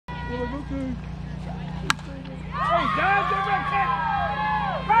Let's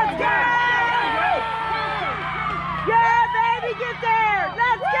go! Yeah, baby, get there!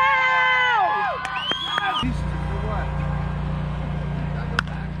 Let's go!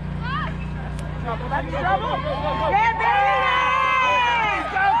 Trouble, that's trouble! Yeah, baby!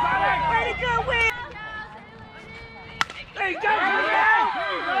 Way to go, Will! There you go!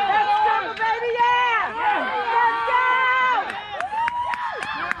 That's trouble, baby, yeah! Let's go!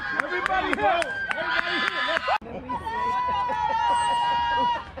 Everybody help!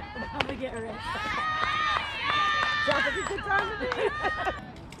 I'm gonna get her in. Sounds like a good time to be.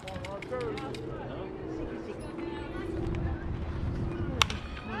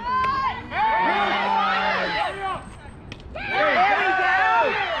 There we go!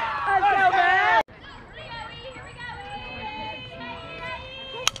 Let's go, man!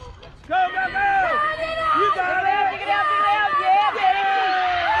 Go, go, go! You got it! Pick it up, yeah, baby!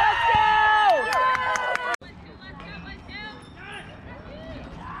 Let's go!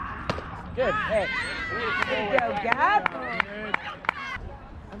 Good pitch. There you go, Gab.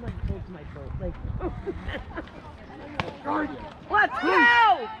 I'm like close to my boat. Like, let's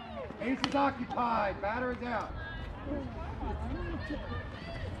go! Ace is occupied. Batter is out.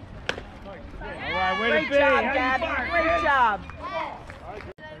 All right, way Great to be. job, How Gabby. you fire, Great kid? job.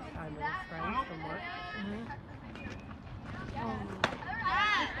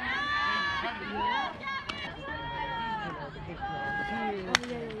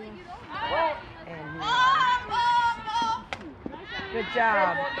 Good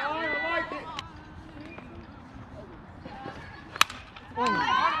job.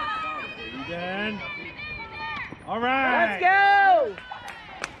 Dan. All right. Let's go.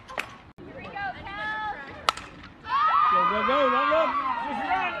 Go, go, go. Don't look. Just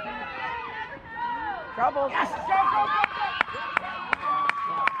run. Trouble. Yes. Go, go, go,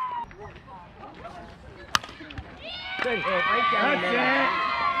 Good hit. Right down That's there. it.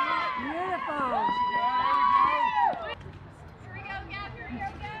 Beautiful.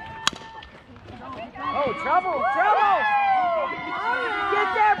 Oh, trouble, trouble! Get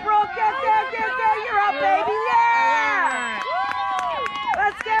there, Brooke, get there, you're up, baby, yeah!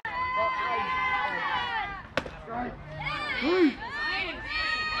 Let's go!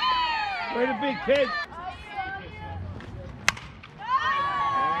 Way to be, kid.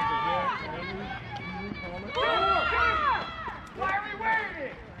 Why are we wearing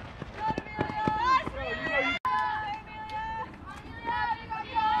it?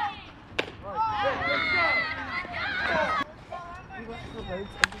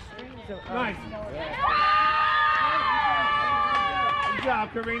 Nice. Good job,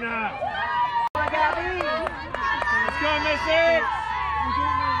 Karina. Come on, Gabby. Let's go, Missy.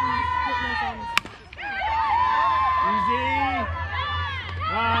 Easy.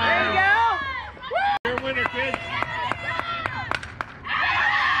 There you go. You're a winner, kids.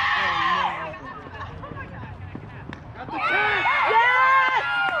 Got the chance. Yes!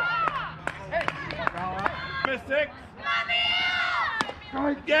 Miss six.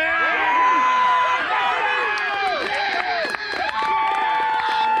 Yeah!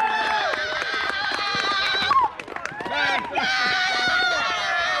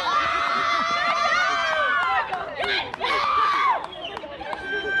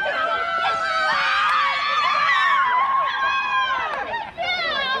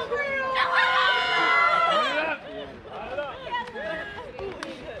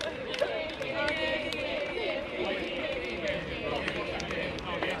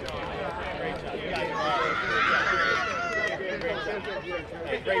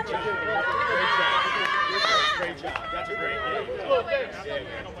 Great job. Great job. Great job. That's a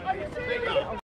great game.